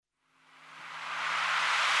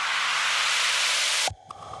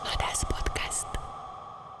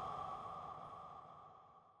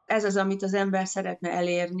ez az, amit az ember szeretne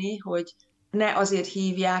elérni, hogy ne azért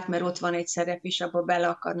hívják, mert ott van egy szerep, és abba bele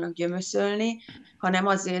akarnak gyömöszölni, hanem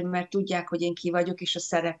azért, mert tudják, hogy én ki vagyok, és a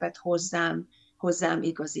szerepet hozzám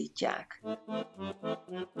igazítják.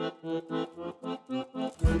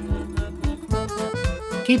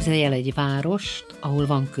 Képzelj el egy várost, ahol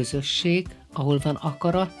van közösség, ahol van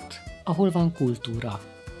akarat, ahol van kultúra.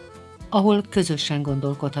 Ahol közösen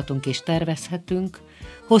gondolkodhatunk és tervezhetünk,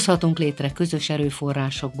 hozhatunk létre közös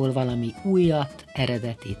erőforrásokból valami újat,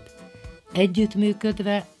 eredetit.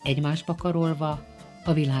 Együttműködve, egymásba karolva,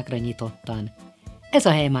 a világra nyitottan. Ez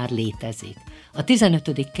a hely már létezik. A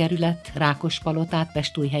 15. kerület Rákospalotát,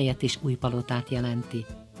 Pestújhelyet és Újpalotát jelenti.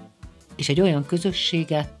 És egy olyan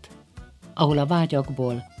közösséget, ahol a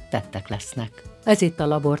vágyakból tettek lesznek. Ez itt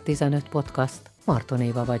a Labor15 podcast, Magyar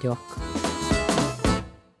Éva vagyok.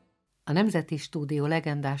 A Nemzeti Stúdió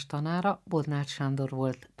legendás tanára Bodnár Sándor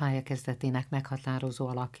volt pályakezdetének meghatározó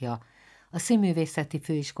alakja. A Színművészeti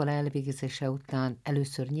Főiskola elvégzése után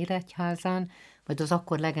először Nyíregyházán, majd az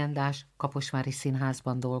akkor legendás Kaposvári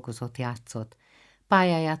Színházban dolgozott, játszott.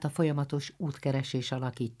 Pályáját a folyamatos útkeresés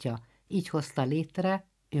alakítja. Így hozta létre,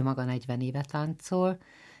 ő maga 40 éve táncol,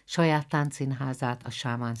 saját táncszínházát, a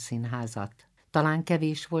Sámán Színházat. Talán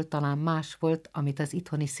kevés volt, talán más volt, amit az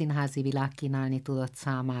itthoni színházi világ kínálni tudott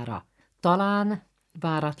számára. Talán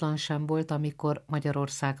váratlan sem volt, amikor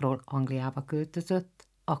Magyarországról Angliába költözött,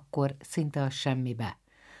 akkor szinte a semmibe.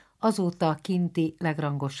 Azóta a kinti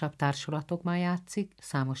legrangosabb társulatokban játszik,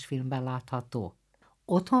 számos filmben látható.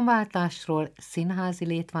 Otthonváltásról, színházi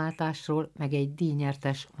létváltásról, meg egy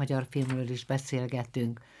díjnyertes magyar filmről is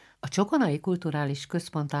beszélgetünk. A Csokonai Kulturális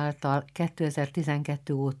Központ által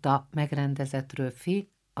 2012 óta megrendezett Röfi,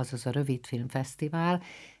 azaz a Rövidfilmfesztivál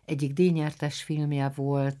egyik díjnyertes filmje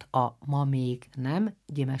volt a Ma még nem,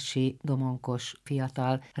 Gyimesi Domonkos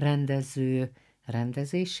fiatal rendező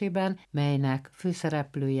rendezésében, melynek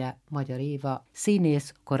főszereplője Magyar Éva,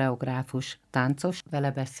 színész, koreográfus, táncos,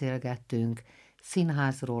 vele beszélgettünk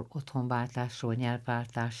színházról, otthonváltásról,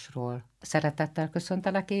 nyelvváltásról. Szeretettel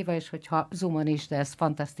köszöntelek, Éva, és hogyha Zoomon is, de ez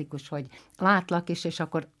fantasztikus, hogy látlak is, és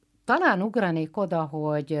akkor talán ugranék oda,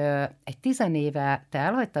 hogy egy 10 éve te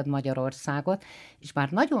elhagytad Magyarországot, és már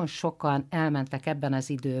nagyon sokan elmentek ebben az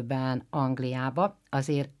időben Angliába,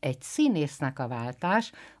 azért egy színésznek a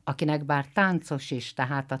váltás, akinek bár táncos is,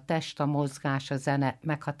 tehát a test, a mozgás, a zene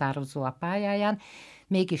meghatározó a pályáján,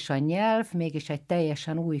 mégis a nyelv, mégis egy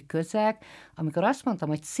teljesen új közeg. Amikor azt mondtam,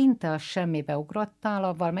 hogy szinte a semmibe ugrottál,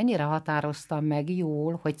 avval mennyire határoztam meg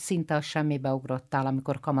jól, hogy szinte a semmibe ugrottál,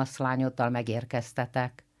 amikor kamaszlányoddal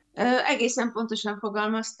megérkeztetek? Egészen pontosan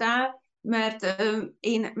fogalmaztál, mert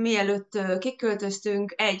én mielőtt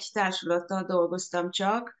kiköltöztünk, egy társulattal dolgoztam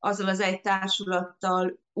csak, azzal az egy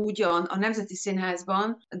társulattal ugyan a Nemzeti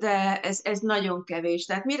Színházban, de ez nagyon kevés.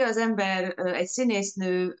 Tehát mire az ember, egy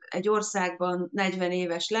színésznő egy országban 40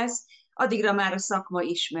 éves lesz, addigra már a szakma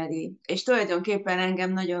ismeri, és tulajdonképpen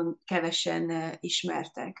engem nagyon kevesen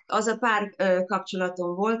ismertek. Az a pár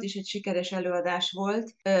kapcsolatom volt, és egy sikeres előadás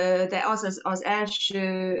volt, de az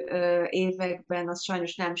első években az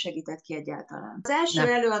sajnos nem segített ki egyáltalán. Az első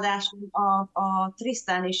előadásom a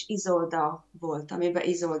Trisztán és Izolda volt, amiben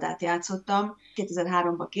Izoldát játszottam.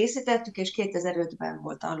 2003-ban készítettük, és 2005-ben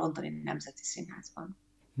volt a Londoni Nemzeti Színházban.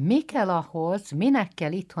 Mi kell ahhoz, minek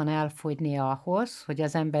kell itthon elfogynia ahhoz, hogy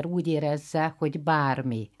az ember úgy érezze, hogy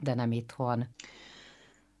bármi, de nem itthon?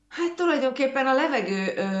 Hát tulajdonképpen a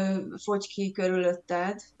levegő fogy ki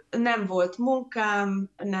körülötted. Nem volt munkám,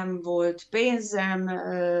 nem volt pénzem,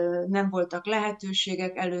 nem voltak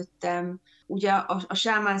lehetőségek előttem. Ugye a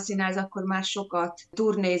Sámán Színház akkor már sokat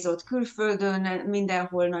turnézott külföldön,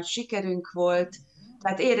 mindenhol nagy sikerünk volt.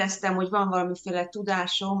 Tehát éreztem, hogy van valamiféle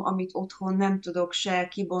tudásom, amit otthon nem tudok se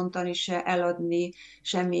kibontani, se eladni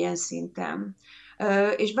semmilyen szinten.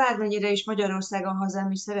 És bármennyire is Magyarország a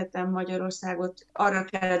hazám, és szeretem Magyarországot, arra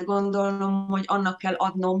kellett gondolnom, hogy annak kell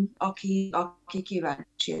adnom, aki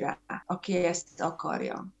kíváncsi rá, aki ezt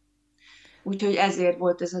akarja. Úgyhogy ezért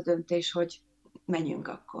volt ez a döntés, hogy menjünk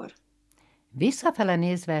akkor. Visszafele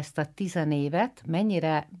nézve ezt a 10 évet,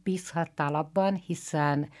 mennyire bízhattál abban,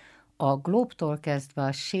 hiszen a Globe-tól kezdve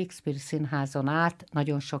a Shakespeare Színházon át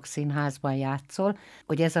nagyon sok színházban játszol,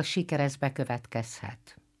 hogy ez a siker ez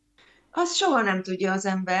bekövetkezhet? Azt soha nem tudja az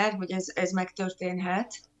ember, hogy ez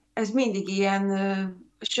megtörténhet. Ez mindig ilyen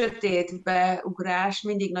sötétbe ugrás,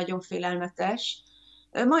 mindig nagyon félelmetes.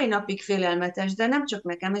 Mai napig félelmetes, de nem csak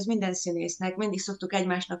nekem, ez minden színésznek. Mindig szoktuk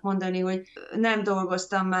egymásnak mondani, hogy nem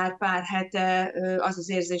dolgoztam már pár hete, az az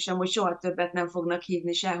érzésem, hogy soha többet nem fognak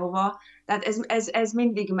hívni sehova. Tehát ez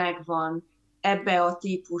mindig megvan. ebbe a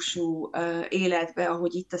típusú életbe,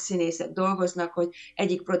 ahogy itt a színészek dolgoznak, hogy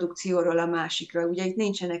egyik produkcióról a másikra. Ugye itt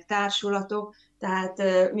nincsenek társulatok, tehát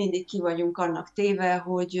mindig ki vagyunk annak téve,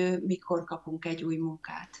 hogy mikor kapunk egy új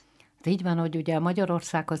munkát. Így van, hogy ugye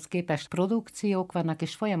Magyarországhoz képest produkciók vannak,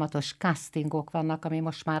 és folyamatos castingok vannak, ami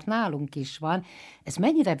most már nálunk is van. Ez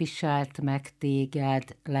mennyire viselt meg téged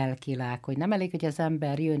lelkileg, hogy nem elég, hogy az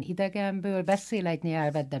ember jön idegenből, beszél egy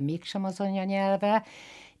nyelvet, de mégsem az anyanyelve,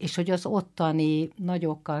 és hogy az ottani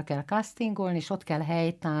nagyokkal kell castingolni, és ott kell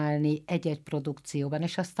helytállni egy-egy produkcióban,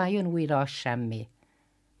 és aztán jön újra a semmi.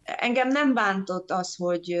 Engem nem bántott az,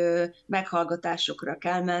 hogy meghallgatásokra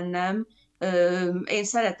kell mennem. Én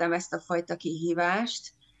szeretem ezt a fajta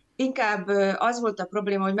kihívást. Inkább az volt a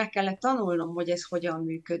probléma, hogy meg kellett tanulnom, hogy ez hogyan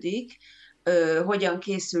működik, hogyan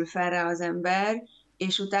készül fel rá az ember,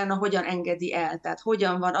 és utána hogyan engedi el. Tehát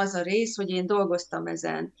hogyan van az a rész, hogy én dolgoztam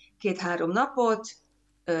ezen 2-3 napot,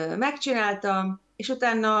 megcsináltam, és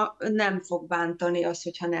utána nem fog bántani az,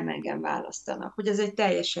 hogyha nem engem választanak. Hogy ez egy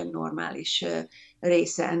teljesen normális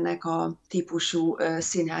része ennek a típusú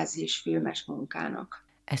színházi és filmes munkának.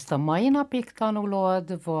 Ezt a mai napig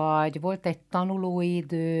tanulod, vagy volt egy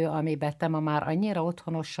tanulóidő, amiben te ma már annyira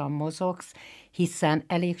otthonosan mozogsz, hiszen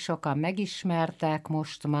elég sokan megismertek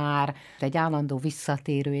most már, egy állandó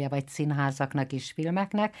visszatérője vagy színházaknak és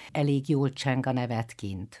filmeknek, elég jól cseng a neved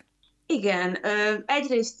kint. Igen,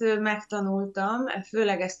 egyrészt megtanultam,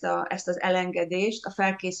 főleg ezt az elengedést, a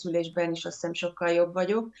felkészülésben is azt hiszem sokkal jobb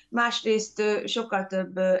vagyok. Másrészt sokkal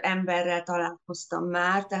több emberrel találkoztam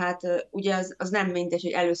már, tehát ugye az nem mindegy,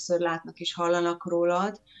 hogy először látnak és hallanak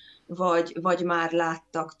rólad, vagy már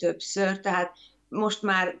láttak többször. Tehát most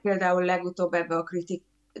már például legutóbb ebbe a Kritik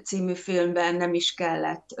című filmben nem is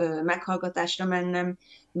kellett meghallgatásra mennem,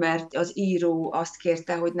 mert az író azt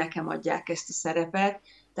kérte, hogy nekem adják ezt a szerepet.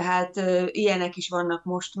 Tehát ilyenek is vannak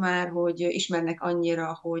most már, hogy ismernek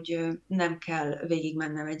annyira, hogy nem kell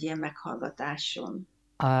végigmennem egy ilyen meghallgatáson.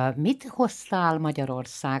 Mit hoztál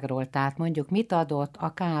Magyarországról? Tehát mondjuk mit adott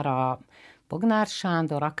akár a Bognár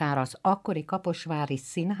Sándor, akár az akkori Kaposvári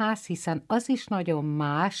Színház, hiszen az is nagyon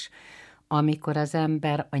más, amikor az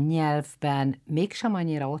ember a nyelvben mégsem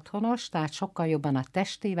annyira otthonos, tehát sokkal jobban a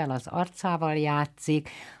testével, az arcával játszik.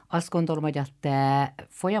 Azt gondolom, hogy a te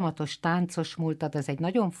folyamatos táncos múltad, ez egy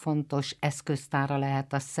nagyon fontos eszköztára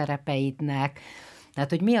lehet a szerepeidnek. Tehát,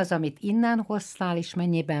 hogy mi az, amit innen hoztál, és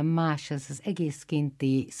mennyiben más ez az egész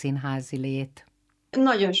kinti színházi lét?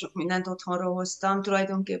 Nagyon sok mindent otthonról hoztam,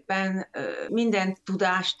 tulajdonképpen minden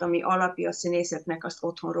tudást, ami alapja a színészetnek, azt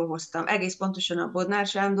otthonról hoztam. Egész pontosan a Bognár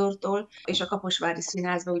Sándortól, és a Kaposvári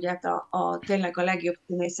Színházban ugye hát tényleg a legjobb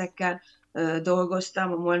színészekkel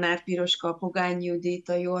dolgoztam, a Molnár Piroska, a Pogány Judit,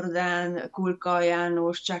 a Jordán, Kulka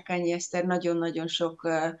János, Csákányi Eszter, nagyon-nagyon sok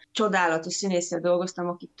csodálatos színésszel dolgoztam,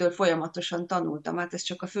 akiktől folyamatosan tanultam. Hát ez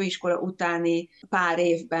csak a főiskola utáni pár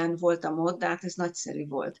évben voltam ott, de hát ez nagyszerű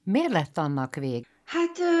volt. Miért lett annak vég?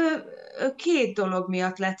 Hát két dolog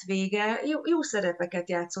miatt lett vége. Jó szerepeket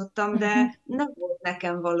játszottam, de nem volt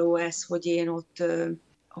nekem való ez, hogy én ott,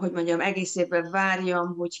 hogy mondjam, egész évben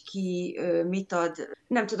várjam, hogy ki mit ad.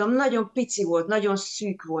 Nem tudom, nagyon pici volt, nagyon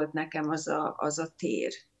szűk volt nekem az a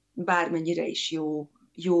tér. Bármennyire is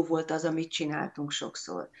jó volt az, amit csináltunk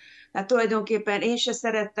sokszor. Hát tulajdonképpen én se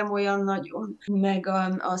szerettem olyan nagyon, meg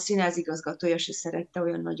a színházigazgatója se szerette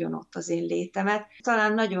olyan nagyon ott az én létemet.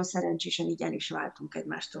 Talán nagyon szerencsésen így el is váltunk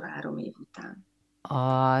egymástól 3 év után.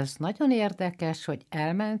 Az nagyon érdekes, hogy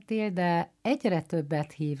elmentél, de egyre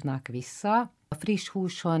többet hívnak vissza. A Friss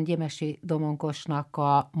Húson Gyimesi Domonkosnak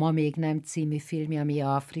a Ma még nem című filmje, ami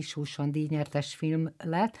a Friss Húson díjnyertes film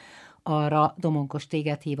lett, arra Domonkos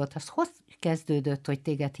téged hívott. Az hogy kezdődött, hogy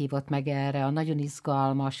téged hívott meg erre a nagyon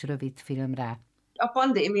izgalmas rövidfilmre? A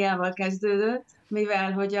pandémiával kezdődött,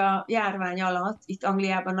 mivel hogy a járvány alatt itt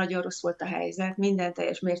Angliában nagyon rossz volt a helyzet, minden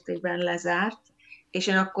teljes mértékben lezárt, és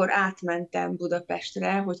én akkor átmentem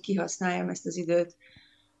Budapestre, hogy kihasználjam ezt az időt,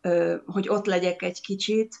 hogy ott legyek egy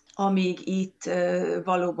kicsit, amíg itt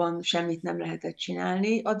valóban semmit nem lehetett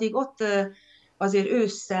csinálni. Addig ott azért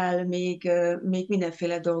ősszel még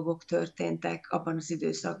mindenféle dolgok történtek abban az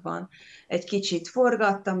időszakban. Egy kicsit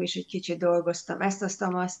forgattam, és egy kicsit dolgoztam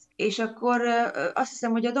ezt-azt, és akkor azt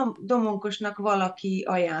hiszem, hogy a Domonkosnak valaki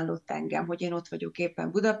ajánlott engem, hogy én ott vagyok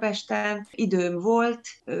éppen Budapesten. Időm volt,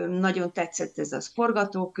 nagyon tetszett ez a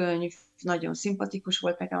forgatókönyv, nagyon szimpatikus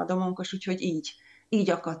volt nekem a Domonkos, úgyhogy így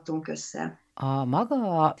akadtunk össze. A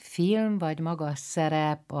maga film, vagy maga a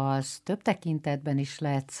szerep, az több tekintetben is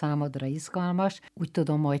lehet számodra izgalmas. Úgy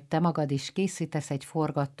tudom, hogy te magad is készítesz egy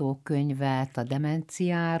forgatókönyvet a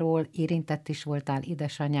demenciáról, érintett is voltál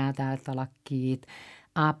édesanyád által, akit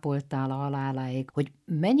ápoltál a haláláig, hogy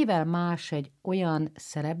mennyivel más egy olyan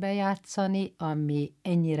szerepben játszani, ami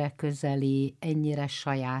ennyire közeli, ennyire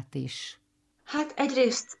saját is? Hát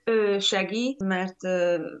egyrészt segít, mert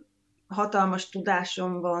hatalmas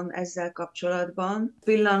tudásom van ezzel kapcsolatban.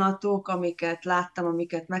 Pillanatok, amiket láttam,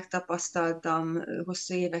 amiket megtapasztaltam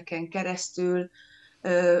hosszú éveken keresztül,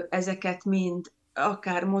 ezeket mind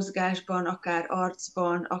akár mozgásban, akár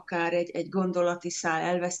arcban, akár egy gondolati szál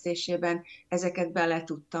elvesztésében, ezeket bele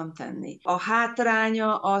tudtam tenni. A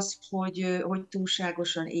hátránya az, hogy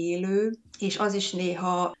túlságosan élő, és az is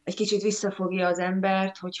néha egy kicsit visszafogja az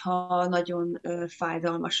embert, hogyha nagyon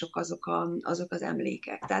fájdalmasok azok az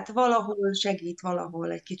emlékek. Tehát valahol segít,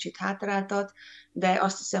 valahol egy kicsit hátráltat, de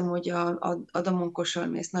azt hiszem, hogy a Domonkossal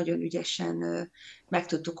mi ezt nagyon ügyesen meg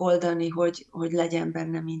tudtuk oldani, hogy legyen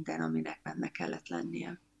benne minden, aminek benne kellett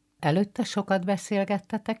lennie. Előtte sokat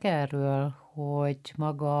beszélgettetek erről, hogy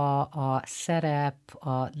maga a szerep,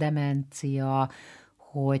 a demencia,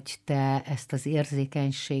 hogy te ezt az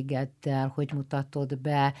érzékenységeddel hogy mutatod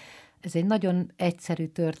be. Ez egy nagyon egyszerű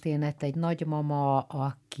történet, egy nagymama,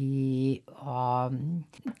 aki a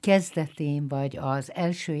kezdetén vagy az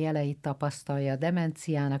első jeleit tapasztalja a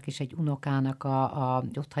demenciának, és egy unokának a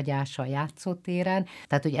otthagyása a játszótéren.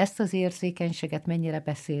 Tehát, hogy ezt az érzékenységet mennyire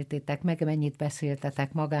beszéltétek, meg mennyit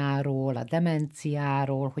beszéltetek magáról, a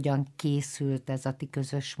demenciáról, hogyan készült ez a ti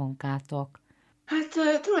közös munkátok?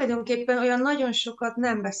 Hát tulajdonképpen olyan nagyon sokat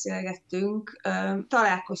nem beszélgettünk,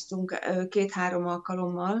 találkoztunk 2-3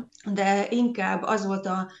 alkalommal, de inkább az volt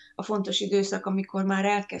a fontos időszak, amikor már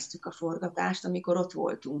elkezdtük a forgatást, amikor ott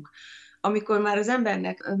voltunk. Amikor már az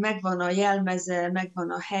embernek megvan a jelmeze, megvan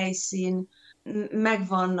a helyszín,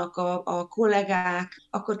 megvannak a kollégák,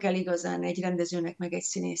 akkor kell igazán egy rendezőnek, meg egy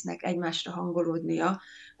színésznek egymásra hangolódnia,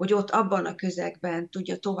 hogy ott abban a közegben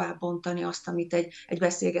tudja továbbbontani azt, amit egy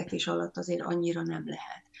beszélgetés alatt azért annyira nem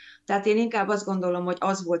lehet. Tehát én inkább azt gondolom, hogy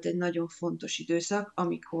az volt egy nagyon fontos időszak,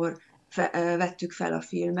 amikor vettük fel a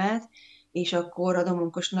filmet, és akkor a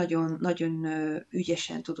Domonkos nagyon, nagyon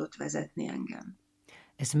ügyesen tudott vezetni engem.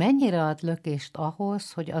 Ez mennyire ad lökést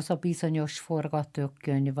ahhoz, hogy az a bizonyos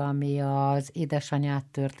forgatókönyv, ami az édesanyád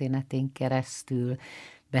történetén keresztül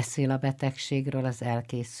beszél a betegségről, az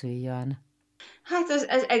elkészüljön? Hát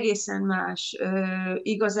ez egészen más.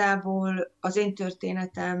 Igazából az én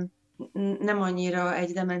történetem nem annyira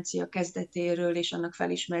egy demencia kezdetéről és annak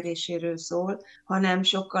felismeréséről szól, hanem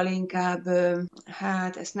sokkal inkább,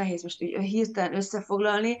 hát ezt nehéz most így hirtelen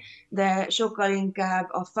összefoglalni, de sokkal inkább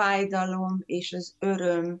a fájdalom és az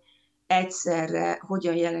öröm egyszerre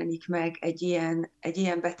hogyan jelenik meg egy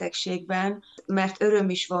ilyen betegségben, mert öröm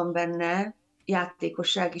is van benne,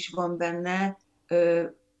 játékosság is van benne,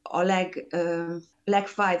 a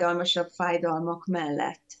legfájdalmasabb fájdalmak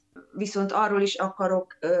mellett. Viszont arról is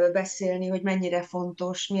akarok beszélni, hogy mennyire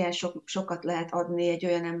fontos, milyen sokat lehet adni egy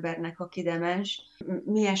olyan embernek, aki demens,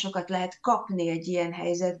 milyen sokat lehet kapni egy ilyen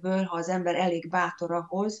helyzetből, ha az ember elég bátor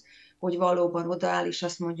ahhoz, hogy valóban odaáll, és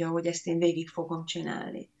azt mondja, hogy ezt én végig fogom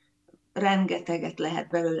csinálni. Rengeteget lehet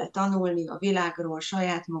belőle tanulni a világról,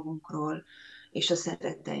 saját magunkról és a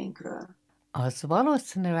szeretteinkről. Az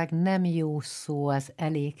valószínűleg nem jó szó az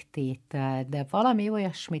elégtétel, de valami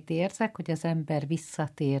olyasmit érzek, hogy az ember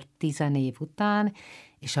visszatér 10 év után,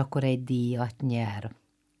 és akkor egy díjat nyer.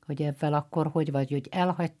 Hogy ebben akkor hogy vagy, hogy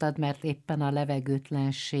elhagytad, mert éppen a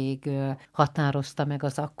levegőtlenség határozta meg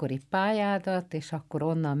az akkori pályádat, és akkor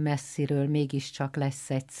onnan messziről mégiscsak lesz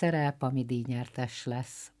egy szerep, ami díjnyertes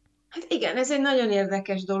lesz. Hát igen, ez egy nagyon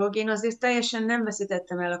érdekes dolog. Én azért teljesen nem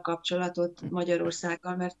veszítettem el a kapcsolatot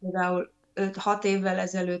Magyarországgal, mert például 5-6 évvel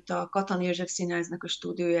ezelőtt a Katona József Színháznak a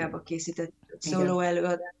stúdiójába készített szóló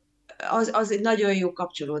előadást. Az egy nagyon jó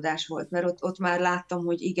kapcsolódás volt, mert ott már láttam,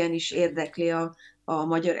 hogy igenis érdekli a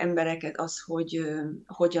magyar embereket az, hogy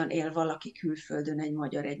hogyan él valaki külföldön, egy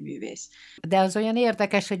magyar, egy művész. De az olyan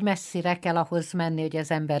érdekes, hogy messzire kell ahhoz menni, hogy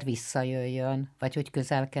az ember visszajöjjön, vagy hogy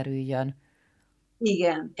közel kerüljön.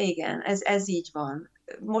 Igen, ez így van.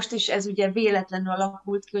 Most is ez ugye véletlenül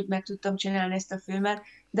alakult ki, hogy meg tudtam csinálni ezt a filmet,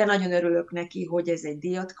 de nagyon örülök neki, hogy ez egy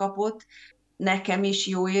díjat kapott. Nekem is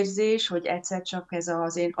jó érzés, hogy egyszer csak ez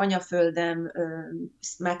az én anyaföldem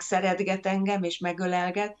megszeretget engem és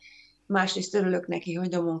megölelget. Másrészt örülök neki, hogy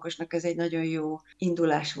Domonkosnak ez egy nagyon jó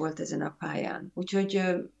indulás volt ezen a pályán. Úgyhogy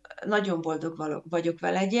nagyon boldog vagyok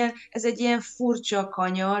vele. Ez egy ilyen furcsa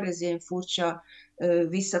kanyar, ez ilyen furcsa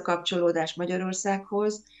visszakapcsolódás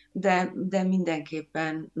Magyarországhoz, de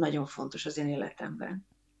mindenképpen nagyon fontos az én életemben.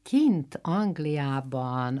 Kint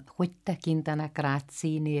Angliában hogy tekintenek rád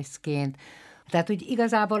színészként? Tehát úgy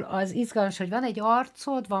igazából az izgalmas, hogy van egy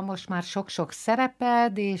arcod, van most már sok-sok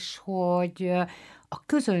szereped, és hogy a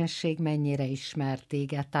közönség mennyire ismer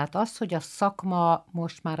téged? Tehát az, hogy a szakma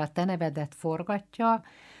most már a te nevedet forgatja,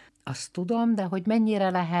 azt tudom, de hogy mennyire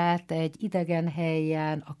lehet egy idegen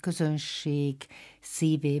helyen a közönség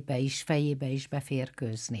szívébe is, fejébe is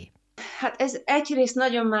beférkőzni? Hát ez egyrészt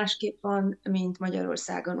nagyon másképp van, mint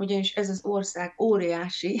Magyarországon, ugyanis ez az ország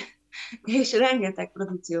óriási, és rengeteg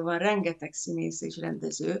produkció van, rengeteg színész és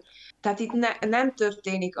rendező. Tehát itt nem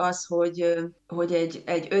történik az, hogy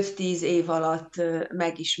egy 5-10 év alatt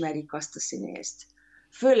megismerik azt a színészt.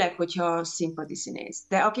 Főleg, hogyha színpadi színész.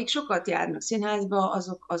 De akik sokat járnak színházba,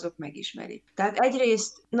 azok megismerik. Tehát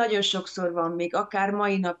egyrészt nagyon sokszor van még, akár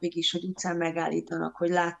mai napig is, hogy utcán megállítanak, hogy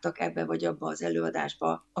láttak ebbe vagy abba az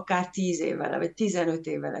előadásba, akár 10 évvel, vagy 15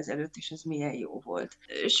 évvel ezelőtt, és ez milyen jó volt.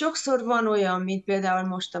 Sokszor van olyan, mint például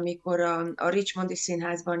most, amikor a Richmondi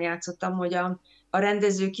Színházban játszottam, hogy a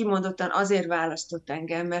rendező kimondottan azért választott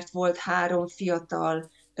engem, mert volt 3 fiatal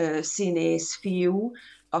színész fiú,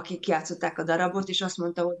 akik játszották a darabot, és azt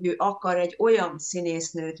mondta, hogy ő akar egy olyan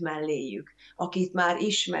színésznőt melléjük, akit már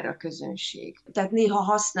ismer a közönség. Tehát néha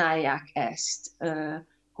használják ezt,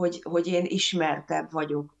 hogy én ismertebb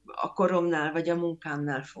vagyok a koromnál, vagy a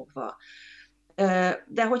munkámnál fogva.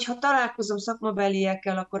 De hogyha találkozom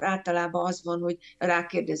szakmabeliekkel, akkor általában az van, hogy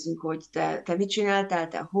rákérdezünk, hogy te mit csináltál,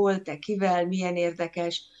 te hol, te kivel, milyen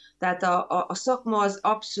érdekes. Tehát a szakma az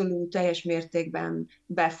abszolút teljes mértékben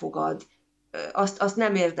befogad. Azt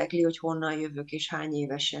nem érdekli, hogy honnan jövök, és hány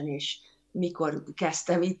évesen, és mikor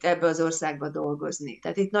kezdtem itt ebbe az országba dolgozni.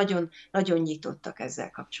 Tehát itt nagyon, nagyon nyitottak ezzel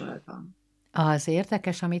kapcsolatban. Az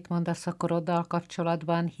érdekes, amit mondasz a koroddal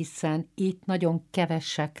kapcsolatban, hiszen itt nagyon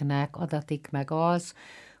keveseknek adatik meg az,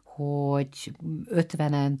 hogy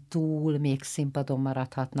 50-en túl még színpadon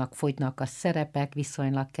maradhatnak, fogynak a szerepek,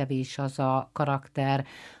 viszonylag kevés az a karakter,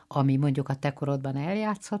 ami mondjuk a te korodban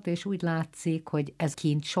eljátszhat, és úgy látszik, hogy ez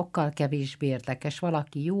kint sokkal kevésbé érdekes.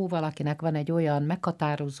 Valaki jó, valakinek van egy olyan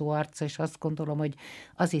meghatározó arca, és azt gondolom, hogy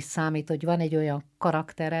az is számít, hogy van egy olyan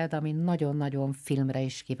karaktered, ami nagyon-nagyon filmre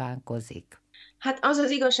is kívánkozik. Hát az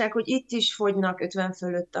az igazság, hogy itt is fogynak 50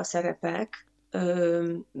 fölött a szerepek,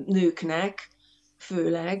 nőknek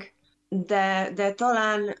főleg, de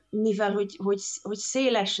talán mivel, hogy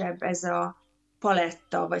szélesebb ez a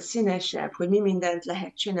paletta, vagy színesebb, hogy mi mindent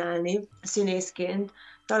lehet csinálni színészként,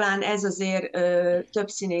 talán ez azért több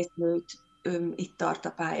színésznőt itt tart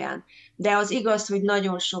a pályán. De az igaz, hogy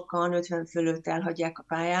nagyon sokan 50 fölött elhagyják a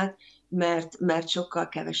pályát, mert sokkal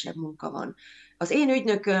kevesebb munka van. Az én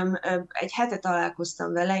ügynököm, egy hete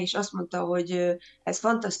találkoztam vele, és azt mondta, hogy ez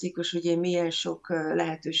fantasztikus, hogy én milyen sok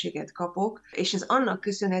lehetőséget kapok, és ez annak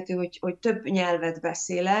köszönhető, hogy több nyelvet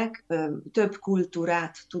beszélek, több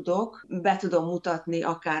kultúrát tudok, be tudom mutatni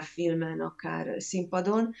akár filmen, akár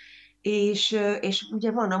színpadon, és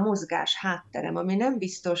ugye van a mozgás hátterem, ami nem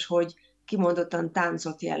biztos, hogy kimondottan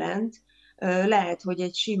táncot jelent. Lehet,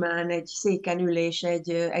 hogy simán egy széken ülés egy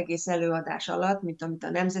egész előadás alatt, mint amit a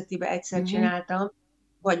Nemzetibe egyszer csináltam,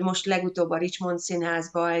 vagy most legutóbb a Richmond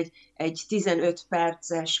Színházba egy 15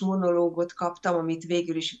 perces monológot kaptam, amit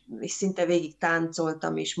végül is szinte végig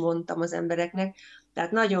táncoltam és mondtam az embereknek.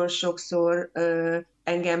 Tehát nagyon sokszor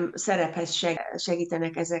engem szerephez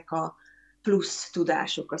segítenek ezek a plusz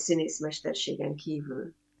tudások a színészmesterségen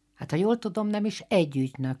kívül. Hát ha jól tudom, nem is egy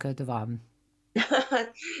ügynököd van.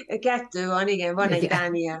 2 van, igen, van egy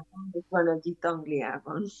Dániában, és van egy itt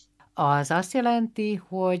Angliában. Az azt jelenti,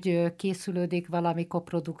 hogy készülődik valami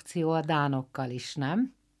koprodukció a dánokkal is,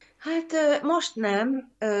 nem? Hát most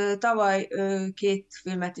nem. Tavaly 2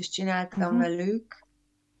 filmet is csináltam velük.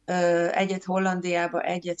 Egyet Hollandiában,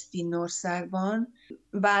 egyet Finnországban.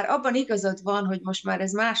 Bár abban igazad van, hogy most már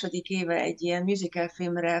ez második éve egy ilyen musical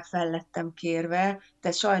filmre fellettem kérve,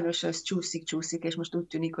 de sajnos ez csúszik, és most úgy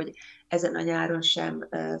tűnik, hogy ezen a nyáron sem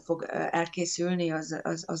fog elkészülni,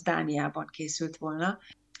 az Dániában készült volna.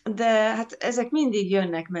 De hát ezek mindig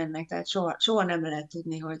jönnek-mennek, tehát soha nem lehet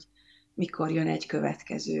tudni, hogy mikor jön egy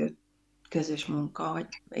következő közös munka, vagy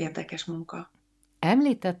érdekes munka.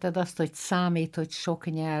 Említetted azt, hogy számít, hogy sok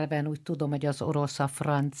nyelven, úgy tudom, hogy az orosz, a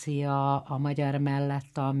francia, a magyar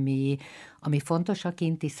mellett, ami fontos a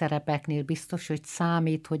kinti szerepeknél, biztos, hogy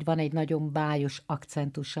számít, hogy van egy nagyon bájos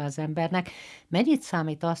akcentusa az embernek. Mennyit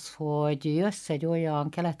számít az, hogy jössz egy olyan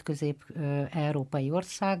kelet-közép-európai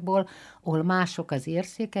országból, ahol mások az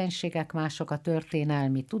érzékenységek, mások a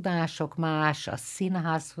történelmi tudások, más a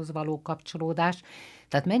színházhoz való kapcsolódás,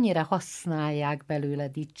 tehát mennyire használják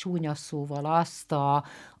belőled így csúnya szóval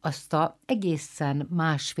azt a egészen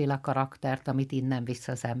másféle karaktert, amit innen visz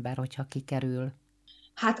az ember, hogyha kikerül?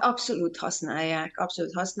 Hát abszolút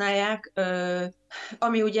használják.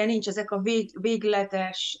 Ami ugye nincs, ezek a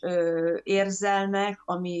végletes érzelmek,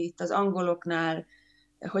 ami itt az angoloknál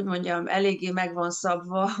hogy mondjam, eléggé meg van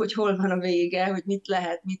szabva, hogy hol van a vége, hogy mit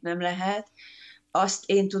lehet, mit nem lehet, azt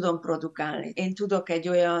én tudom produkálni. Én tudok egy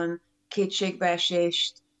olyan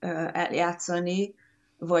kétségbeesést eljátszani,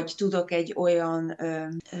 vagy tudok egy olyan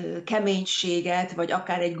keménységet, vagy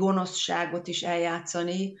akár egy gonoszságot is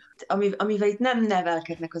eljátszani, amivel itt nem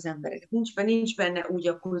nevelkednek az emberek. Nincs benne úgy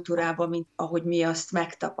a kultúrában, mint ahogy mi azt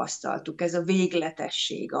megtapasztaltuk. Ez a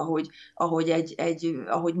végletesség, ahogy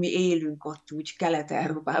mi élünk ott úgy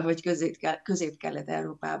Kelet-Európában, vagy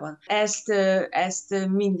Közép-Kelet-Európában. Ezt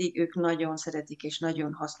mindig ők nagyon szeretik, és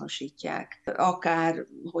nagyon hasznosítják. Akár,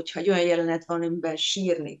 hogyha egy olyan jelenet van, amiben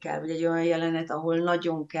sírni kell, vagy egy olyan jelenet, ahol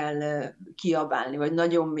nagyon kell kiabálni, vagy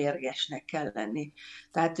nagyon mérgesnek kell lenni.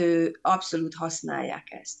 Tehát ő abszolút használják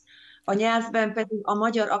ezt. A nyelvben pedig a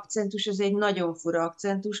magyar akcentus az egy nagyon fura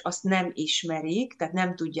akcentus, azt nem ismerik, tehát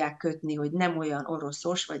nem tudják kötni, hogy nem olyan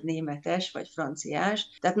oroszos, vagy németes, vagy franciás.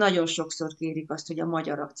 Tehát nagyon sokszor kérik azt, hogy a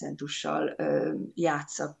magyar akcentussal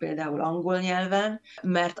játsszak például angol nyelven,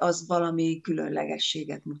 mert az valami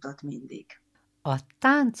különlegességet mutat mindig. A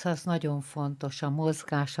tánc az nagyon fontos, a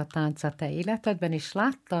mozgás, a tánc a te életedben, és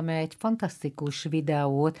láttam egy fantasztikus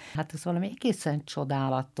videót, hát ez valami egészen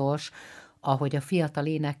csodálatos, ahogy a fiatal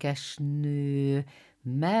énekesnő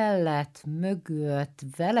mellett, mögött,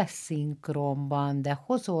 vele szinkronban, de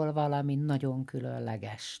hozol valami nagyon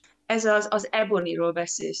különleges. Ez az Ebonyról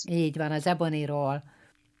beszélsz. Így van, az Ebonyról.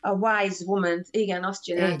 A Wise Woman, igen, azt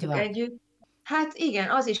csináltuk együtt. Hát igen,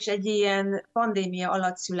 az is egy ilyen pandémia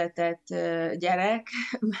alatt született gyerek,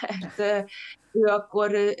 mert ő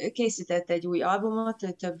akkor készített egy új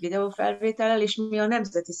albumot, több videófelvétellel, és mi a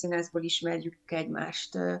Nemzeti Színházból ismerjük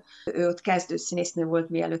egymást. Ő ott kezdőszínésznő volt,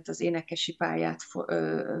 mielőtt az énekesi pályát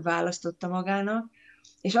választotta magának,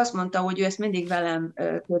 és azt mondta, hogy ő ezt mindig velem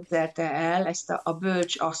képzelte el, ezt a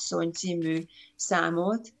Bölcs asszony című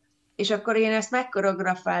számot, és akkor én ezt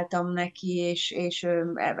megkoreografáltam neki, és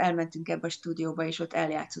elmentünk ebbe a stúdióba, és ott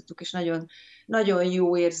eljátszottuk, és nagyon, nagyon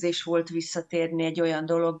jó érzés volt visszatérni egy olyan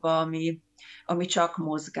dologba, ami csak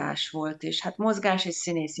mozgás volt, és hát mozgás és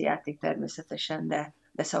színészi játék természetesen,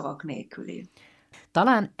 de szavak nélküli.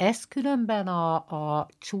 Talán ez különben a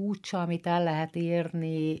csúcsa, amit el lehet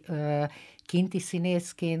érni kinti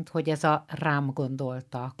színészként, hogy ez a rám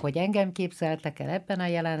gondoltak, hogy engem képzeltek el ebben a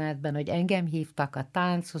jelenetben, hogy engem hívtak a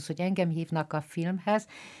tánchoz, hogy engem hívnak a filmhez,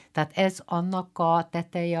 tehát ez annak a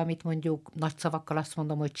teteje, amit mondjuk nagy szavakkal azt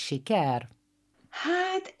mondom, hogy siker?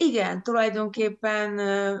 Hát igen, tulajdonképpen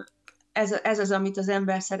ez az, amit az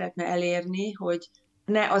ember szeretne elérni, hogy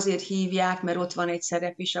ne azért hívják, mert ott van egy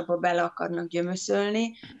szerep is, abba bele akarnak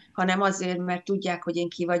gyömöszölni, hanem azért, mert tudják, hogy én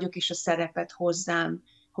ki vagyok, és a szerepet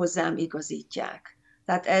hozzám igazítják.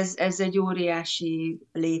 Tehát ez egy óriási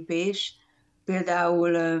lépés.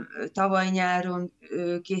 Például tavaly nyáron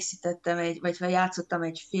készítettem vagy játszottam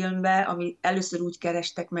egy filmbe, ami először úgy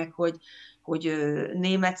kerestek meg, hogy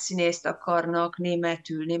német színészt akarnak,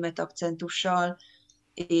 német akcentussal,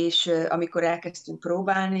 és amikor elkezdtünk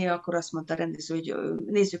próbálni, akkor azt mondta a rendező, hogy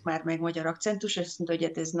nézzük már meg magyar akcentus, és azt mondta, hogy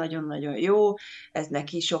hát ez nagyon-nagyon jó, ez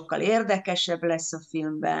neki sokkal érdekesebb lesz a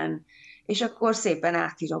filmben, és akkor szépen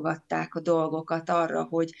átírogatták a dolgokat arra,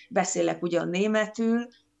 hogy beszélek ugyan németül,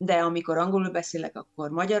 de amikor angolul beszélek, akkor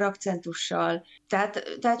magyar akcentussal.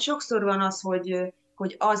 Tehát sokszor van az, hogy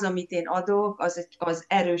az, amit én adok, az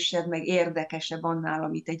erősebb, meg érdekesebb annál,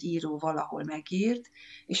 amit egy író valahol megírt,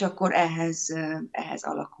 és akkor ehhez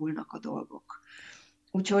alakulnak a dolgok.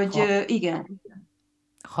 Úgyhogy igen.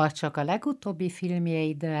 Ha csak a legutóbbi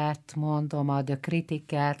filmjeidet mondom, a The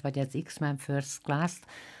Critic-et, vagy az X-Men First Class-t,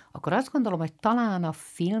 akkor azt gondolom, hogy talán a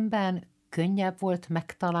filmben könnyebb volt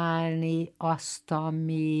megtalálni azt,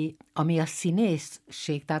 ami a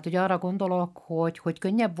színészség. Tehát, hogy arra gondolok, hogy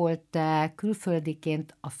könnyebb volt-e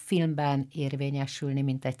külföldiként a filmben érvényesülni,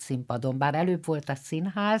 mint egy színpadon. Bár előbb volt a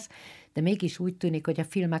színház, de mégis úgy tűnik, hogy a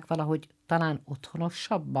filmek valahogy talán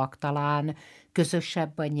otthonosabbak, talán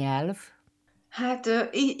közösebb a nyelv. Hát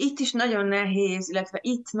itt is nagyon nehéz, illetve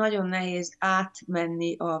itt nagyon nehéz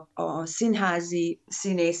átmenni a színházi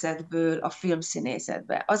színészetből a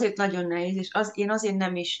filmszínészetbe. Azért nagyon nehéz, és én azért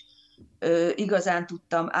nem is igazán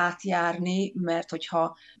tudtam átjárni, mert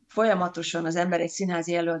hogyha folyamatosan az ember egy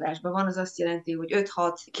színházi előadásban van, az azt jelenti, hogy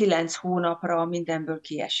 5-6-9 hónapra mindenből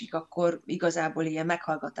kiesik, akkor igazából ilyen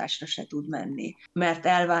meghallgatásra se tud menni, mert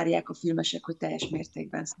elvárják a filmesek, hogy teljes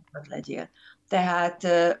mértékben szabad legyél. Tehát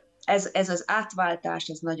ez az átváltás,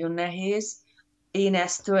 ez nagyon nehéz. Én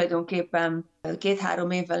ezt tulajdonképpen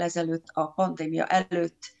 2-3 évvel ezelőtt, a pandémia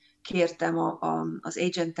előtt kértem az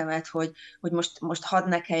agentemet, hogy most hadd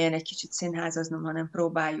ne kelljen egy kicsit színházaznom, hanem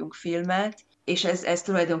próbáljunk filmet, és ez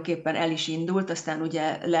tulajdonképpen el is indult, aztán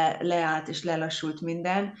ugye leállt és lelassult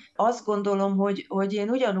minden. Azt gondolom, hogy én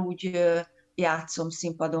ugyanúgy játszom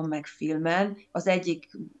színpadon meg filmen, az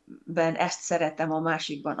egyikben ezt szeretem, a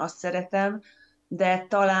másikban azt szeretem, de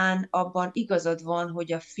talán abban igazad van,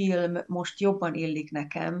 hogy a film most jobban illik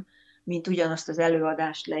nekem, mint ugyanazt az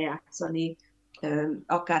előadást lejátszani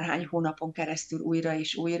akárhány hónapon keresztül újra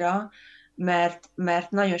és újra, mert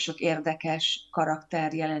nagyon sok érdekes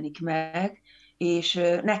karakter jelenik meg, és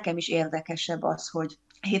nekem is érdekesebb az, hogy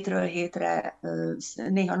hétről hétre,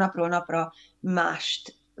 néha napról napra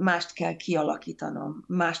mást kell kialakítanom,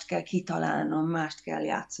 mást kell kitalálnom, mást kell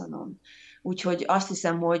játszanom. Úgyhogy azt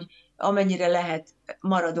hiszem, hogy amennyire lehet,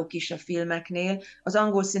 maradok is a filmeknél. Az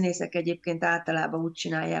angol színészek egyébként általában úgy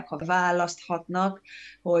csinálják, ha választhatnak,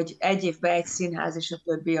 hogy egy évben egy színház, és a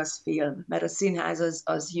többi az film. Mert a színház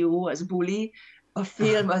az jó, az buli, a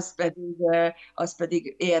film az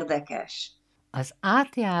pedig érdekes. Az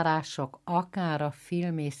átjárások akár a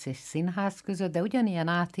filmész és színház között, de ugyanilyen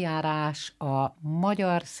átjárás a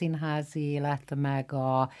magyar színházi élet meg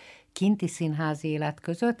a kinti színházi élet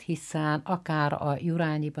között, hiszen akár a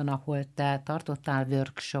Jurányiban, ahol te tartottál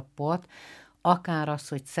workshopot, akár az,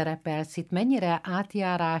 hogy szerepelsz itt, mennyire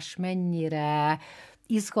átjárás, mennyire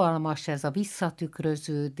izgalmas ez a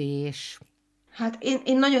visszatükröződés? Hát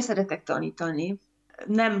én nagyon szeretek tanítani.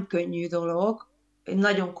 Nem könnyű dolog, én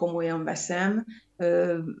nagyon komolyan veszem,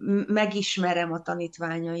 megismerem a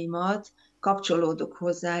tanítványaimat, kapcsolódok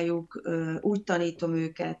hozzájuk, úgy tanítom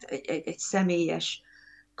őket egy személyes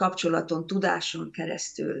kapcsolaton, tudáson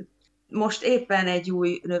keresztül. Most éppen egy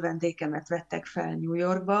új növendékemet vettek fel New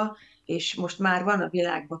Yorkba, és most már van a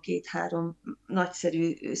világban 2-3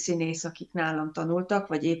 nagyszerű színész, akik nálam tanultak,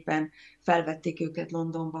 vagy éppen felvették őket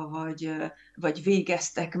Londonba, vagy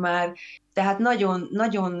végeztek már. Tehát nagyon,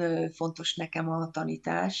 nagyon fontos nekem a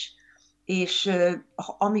tanítás, és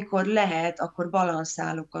amikor lehet, akkor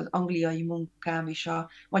balanszálok az angliai munkám és a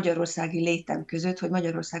magyarországi létem között, hogy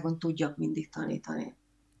Magyarországon tudjak mindig tanítani.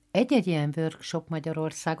 Egy-egy ilyen workshop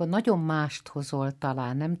Magyarországon nagyon mást hozol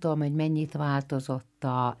talán, nem tudom, hogy mennyit változott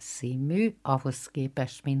a című, ahhoz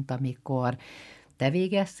képest, mint amikor te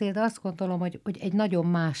végeztél, de azt gondolom, hogy egy nagyon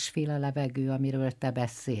másféle levegő, amiről te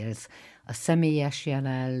beszélsz. A személyes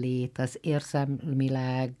jelenlét, az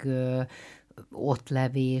érzelmileg ott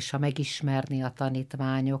levés, a megismerni a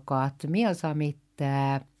tanítványokat. Mi az, amit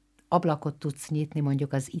te ablakot tudsz nyitni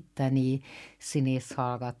mondjuk az itteni színész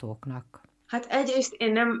hallgatóknak? Hát egyrészt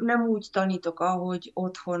én nem úgy tanítok, ahogy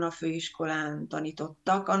otthon a főiskolán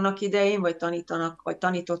tanítottak annak idején, vagy tanítanak, vagy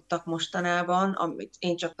tanítottak mostanában, amit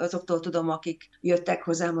én csak azoktól tudom, akik jöttek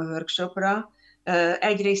hozzám a workshopra.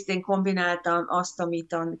 Egyrészt én kombináltam azt,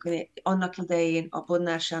 amit annak idején a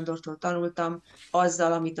Bodnár Sándortól tanultam,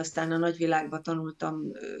 azzal, amit aztán a nagyvilágban tanultam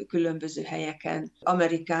különböző helyeken,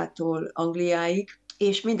 Amerikától Angliáig,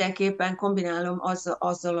 és mindenképpen kombinálom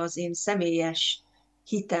azzal az én személyes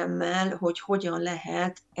hitemmel, hogy hogyan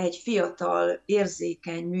lehet egy fiatal,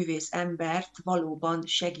 érzékeny művész embert valóban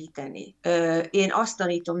segíteni. Én azt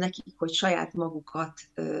tanítom nekik, hogy saját magukat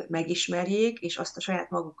megismerjék, és azt a saját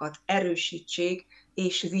magukat erősítsék,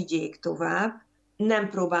 és vigyék tovább. Nem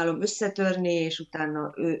próbálom összetörni, és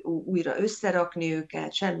utána újra összerakni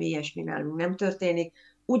őket, semmi ilyesmi nálunk nem történik.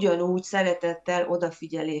 Ugyanúgy szeretettel,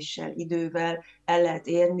 odafigyeléssel, idővel el lehet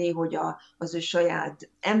érni, hogy az ő saját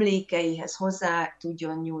emlékeihez hozzá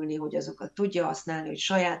tudjon nyúlni, hogy azokat tudja használni, hogy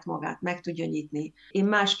saját magát meg tudja nyitni. Én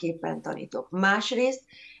másképpen tanítok. Másrészt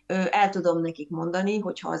el tudom nekik mondani,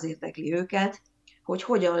 hogyha az érdekli őket, hogy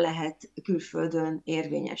hogyan lehet külföldön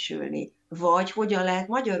érvényesülni, vagy hogyan lehet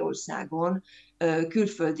Magyarországon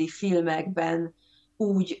külföldi filmekben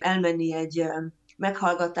úgy elmenni egy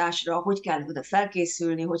meghallgatásra, hogy kell oda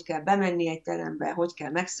felkészülni, hogy kell bemenni egy terembe, hogy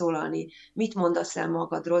kell megszólalni, mit mondasz el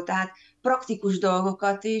magadról. Tehát praktikus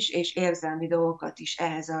dolgokat is, és érzelmi dolgokat is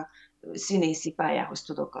ehhez a színészi pályához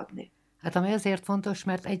tudok adni. Hát ami azért fontos,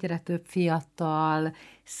 mert egyre több fiatal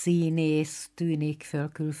színész tűnik föl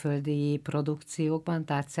külföldi produkciókban,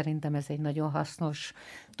 tehát szerintem ez egy nagyon hasznos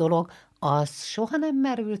dolog. Az soha nem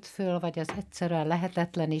merült föl, vagy az egyszerűen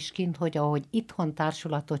lehetetlen is kint, hogy ahogy itthon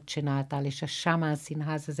társulatot csináltál, és a Sámán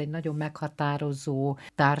Színház, ez egy nagyon meghatározó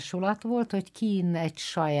társulat volt, hogy kín egy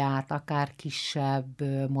saját, akár kisebb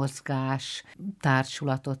mozgás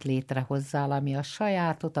társulatot létrehozzál, ami a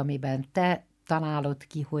sajátot, amiben te találod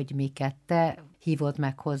ki, hogy miket te hívod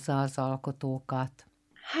meg hozzá az alkotókat.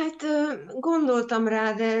 Hát gondoltam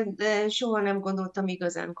rá, de soha nem gondoltam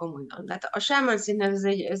igazán komolyan. Tehát a Sámán Színház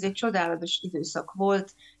ez egy csodálatos időszak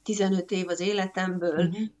volt, 15 év az életemből,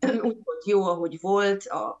 úgy volt jó, ahogy volt,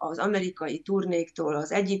 az amerikai turnéktól,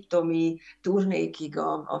 az egyiptomi turnékig,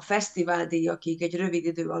 a fesztiváldíjakig egy rövid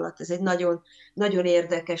idő alatt. Ez egy nagyon, nagyon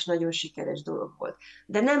érdekes, nagyon sikeres dolog volt.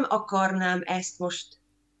 De nem akarnám ezt most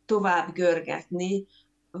tovább görgetni,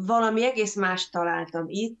 valami egész más találtam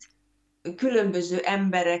itt, különböző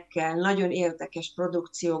emberekkel, nagyon érdekes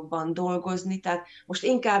produkciókban dolgozni, tehát most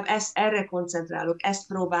inkább erre koncentrálok, ezt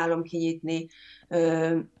próbálom kinyitni,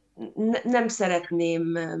 nem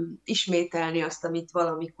szeretném ismételni azt, amit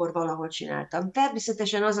valamikor valahol csináltam.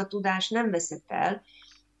 Természetesen az a tudás nem veszett el,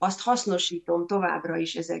 azt hasznosítom továbbra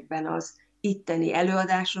is ezekben az itteni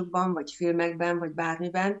előadásokban, vagy filmekben, vagy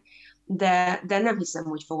bármiben, de nem hiszem,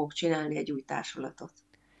 hogy fogok csinálni egy új társulatot.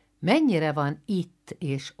 Mennyire van itt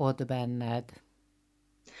és ott benned?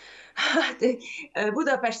 Hát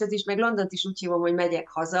Budapestet is, meg Londont is úgy hívom, hogy megyek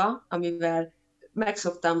haza, amivel meg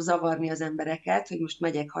szoktam zavarni az embereket, hogy most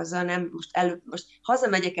megyek haza, nem, most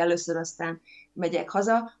hazamegyek először, aztán megyek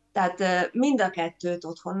haza. Tehát mind a kettőt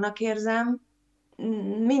otthonnak érzem,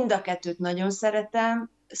 mind a kettőt nagyon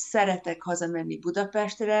szeretek hazamenni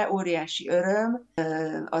Budapestre, óriási öröm,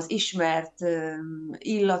 az ismert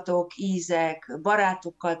illatok, ízek,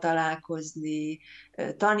 barátokkal találkozni,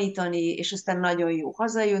 tanítani, és aztán nagyon jó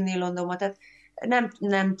hazajönni Londonba, tehát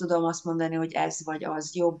nem tudom azt mondani, hogy ez vagy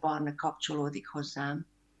az jobban kapcsolódik hozzám.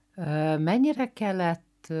 Mennyire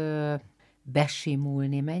kellett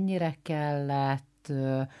besimulni, mennyire kellett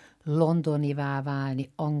londonivá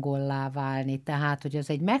válni, angollá válni, tehát, hogy ez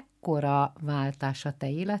egy mekkora váltás a te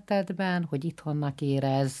életedben, hogy itthonnak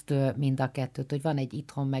érezd mind a kettőt, hogy van egy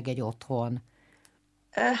itthon, meg egy otthon.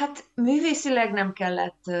 Hát művészileg nem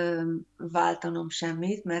kellett váltanom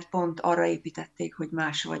semmit, mert pont arra építették, hogy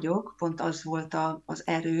más vagyok, pont az volt az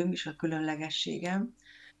erőm és a különlegességem.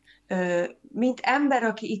 Mint ember,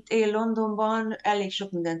 aki itt él Londonban, elég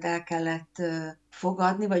sok mindent el kellett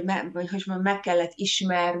fogadni, vagy meg kellett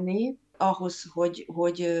ismerni ahhoz,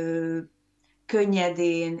 hogy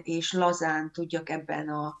könnyedén és lazán tudjak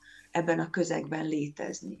ebben a közegben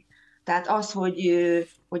létezni. Tehát az,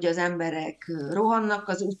 hogy az emberek rohannak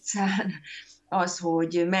az utcán, az,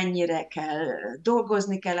 hogy mennyire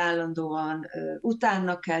dolgozni kell állandóan,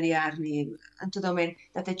 utána kell járni, nem tudom én,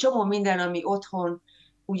 tehát egy csomó minden, ami otthon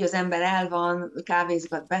úgy az ember el van,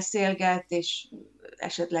 kávézgat, beszélget, és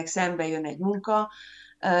esetleg szembe jön egy munka,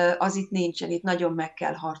 az itt nincsen, itt nagyon meg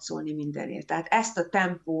kell harcolni mindenért. Tehát ezt a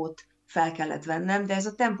tempót fel kellett vennem, de ez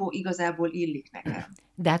a tempó igazából illik nekem.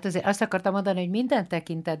 De hát azért azt akartam mondani, hogy minden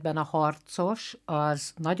tekintetben a harcos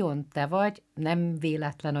az nagyon te vagy, nem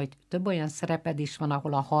véletlen, hogy több olyan szereped is van,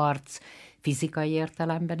 ahol a harc fizikai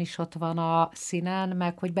értelemben is ott van a színen,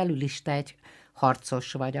 meg hogy belül is te egy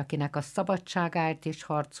harcos vagy, akinek a szabadságáért is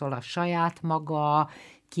harcol, a saját maga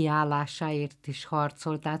kiállásáért is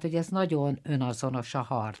harcol, tehát hogy ez nagyon önazonos a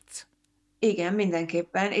harc. Igen,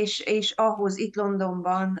 mindenképpen, és ahhoz itt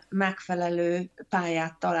Londonban megfelelő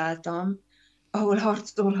pályát találtam, ahol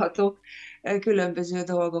harcolhatok különböző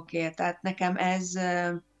dolgokért. Tehát nekem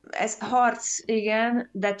ez harc, igen,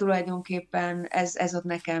 de tulajdonképpen ez ad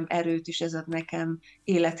nekem erőt, és ez ad nekem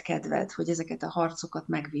életkedvet, hogy ezeket a harcokat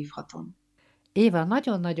megvívhatom. Éva,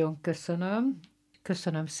 nagyon-nagyon köszönöm.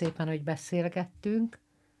 Köszönöm szépen, hogy beszélgettünk.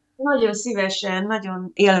 Nagyon szívesen,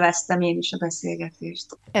 nagyon élveztem én is a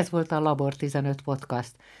beszélgetést. Ez volt a Labor15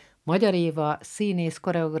 podcast. Magyar Éva, színész,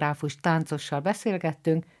 koreográfus, táncossal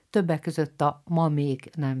beszélgettünk, többek között a Ma még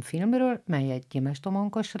nem filmről, mely egy Gyimesi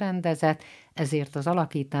Domonkos rendezett, ezért az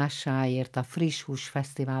alakításáért a Friss Hús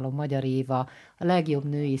Fesztiválon Magyar Éva a legjobb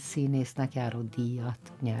női színésznek járó díjat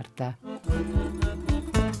nyerte.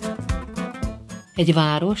 Egy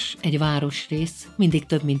város, egy városrész mindig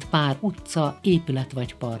több, mint pár utca, épület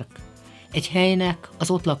vagy park. Egy helynek az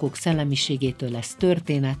ott lakók szellemiségétől lesz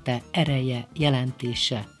története, ereje,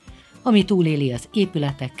 jelentése, ami túléli az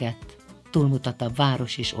épületeket, túlmutat a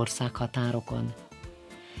város és országhatárokon.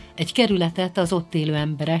 Egy kerületet az ott élő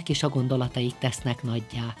emberek és a gondolataik tesznek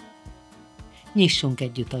nagyjá. Nyissunk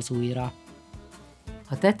együtt az újra.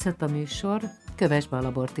 Ha tetszett a műsor, kövess be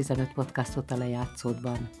a Labor15 podcastot a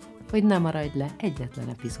lejátszódban, hogy ne maradj le egyetlen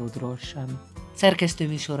epizódról sem. Szerkesztő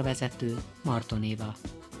műsorvezető Marton Éva.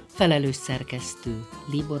 Felelős szerkesztő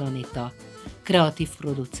Libor Anita, kreatív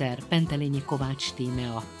producer Pentelényi Kovács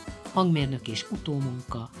Tímea, hangmérnök és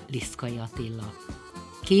utómunka Liszkai Attila.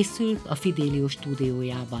 Készült a Fidelio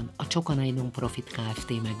stúdiójában a Csokonai Non-Profit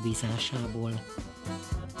Kft. Megbízásából.